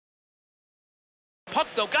Puck,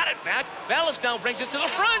 though, got it back. Vallis now brings it to the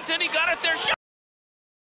front, and he got it there. Shot!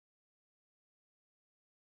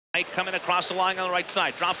 Coming across the line on the right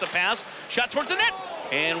side. Drops the pass. Shot towards the net.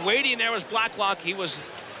 And waiting there was Blacklock. He was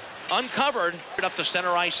uncovered. Up to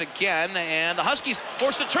center ice again. And the Huskies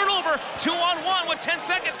forced a turnover. 2-on-1 with 10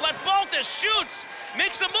 seconds left. Baltus shoots.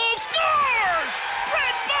 Makes a move. Scores!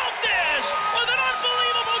 Brett Baltus with an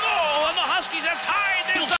unbelievable goal. And the Huskies have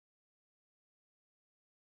tied this up.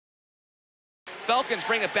 Falcons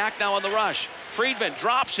bring it back now on the rush. Friedman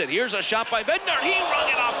drops it. Here's a shot by Bednar. He wrung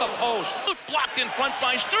it off the post. Blocked in front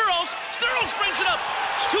by Sturros. Sturros brings it up.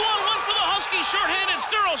 It's 2-on-1 for the Huskies. Shorthanded.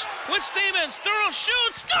 Sturros with Stamen. Sturros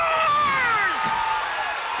shoots. Scores!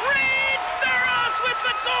 Reed Sturros with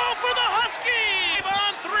the goal for the Huskies.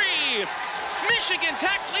 On 3. Michigan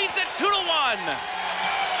Tech leads it 2-1.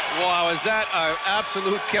 Wow, is that an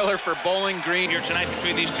absolute killer for Bowling Green here tonight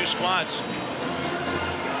between these two squads.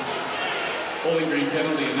 Bowling Green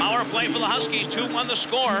penalty. Power play for the Huskies. 2-1 the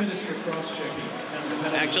score.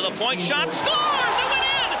 Back to the point. Shot. Scores! It went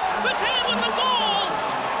in! Bataan with the goal!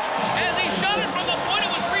 As he shot it from the point,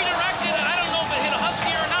 it was redirected. And I don't know if it hit a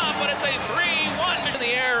Husky or not, but it's a 3-1 in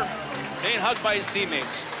the air. Being hugged by his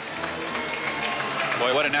teammates.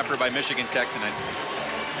 Boy, what an effort by Michigan Tech tonight.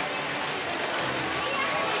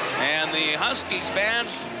 And the Huskies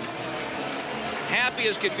fans happy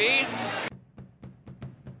as could be.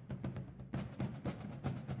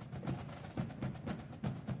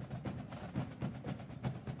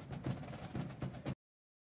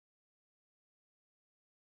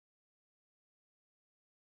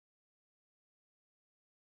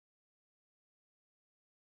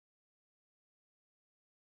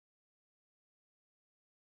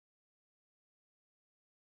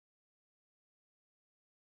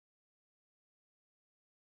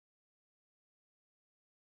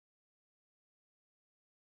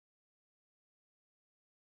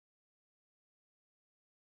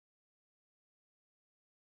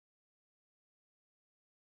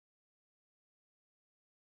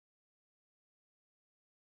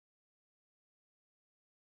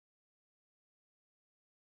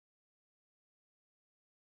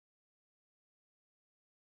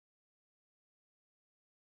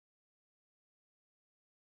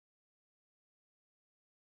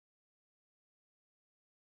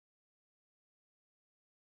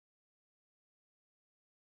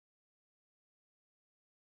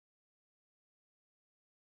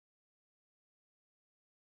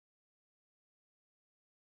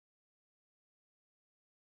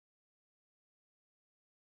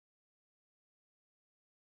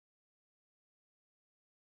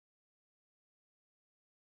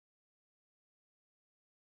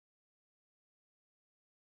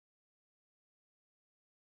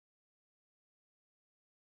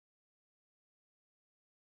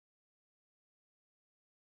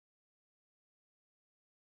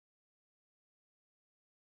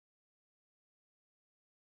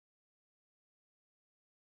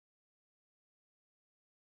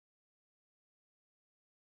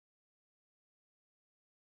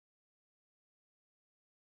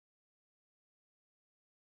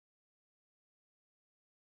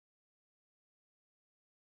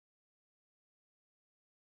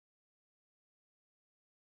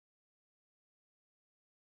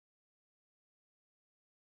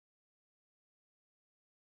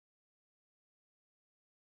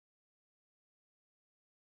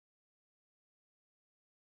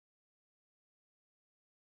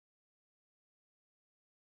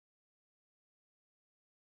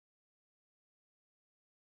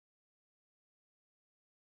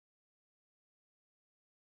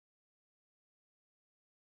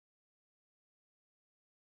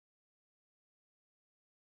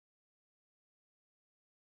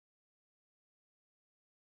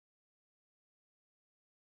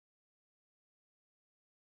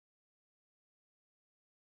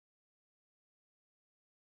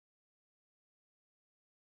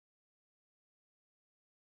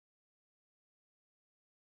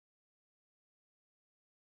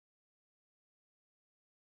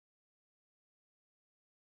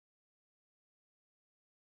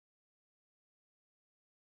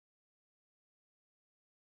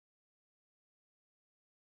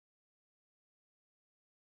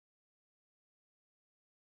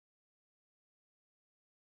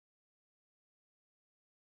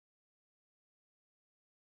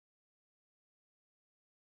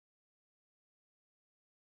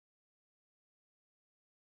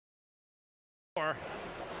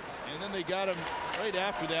 And then they got him right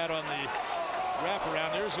after that on the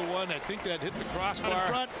wraparound. There's the one, I think, that hit the crossbar in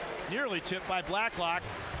front, nearly tipped by Blacklock.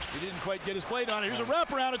 He didn't quite get his blade on it. Here's a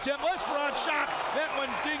wraparound attempt. Lesperon shot. That one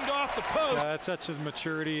dinged off. off the post. That's such a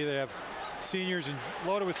maturity. They have seniors and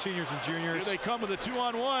loaded with seniors and juniors. Here they come with a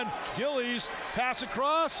 2-on-1. Gillies pass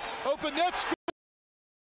across, open net, score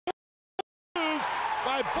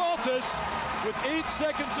by Baltus with 8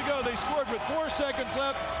 seconds to go. They scored with 4 seconds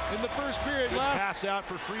left in the first period. Pass out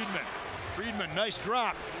for Friedman. Friedman, nice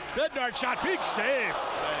drop. Bednar shot, big save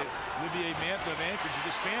by Olivier Mantha of Anchorage. He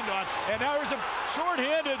just fanned on. And now there's a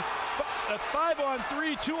short-handed, a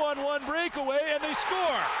 5-on-3, 2-on-1 breakaway, and they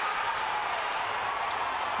score.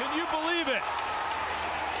 Can you believe it?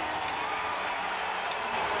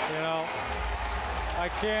 You know, I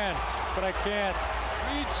can, but I can't.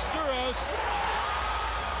 Reed Sturos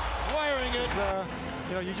wiring it.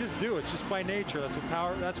 You know, you just do it. It's just by nature.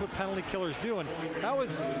 That's what penalty killers do. And that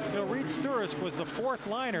was, you know, Reed Sturis was the 4th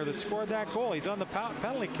liner that scored that goal. He's on the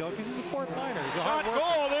penalty kill because he's a 4th liner. He's a shot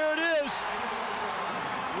goal. There it is.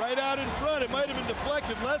 Right out in front. It might have been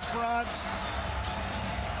deflected. Lesperance.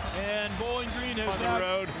 And Bowling Green has now the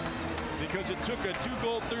road because it took a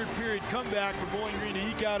 2-goal third period comeback for Bowling Green to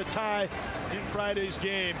eke out a tie in Friday's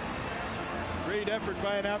game. Great effort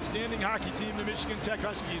by an outstanding hockey team, the Michigan Tech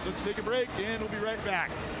Huskies. Let's take a break, and we'll be right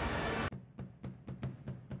back.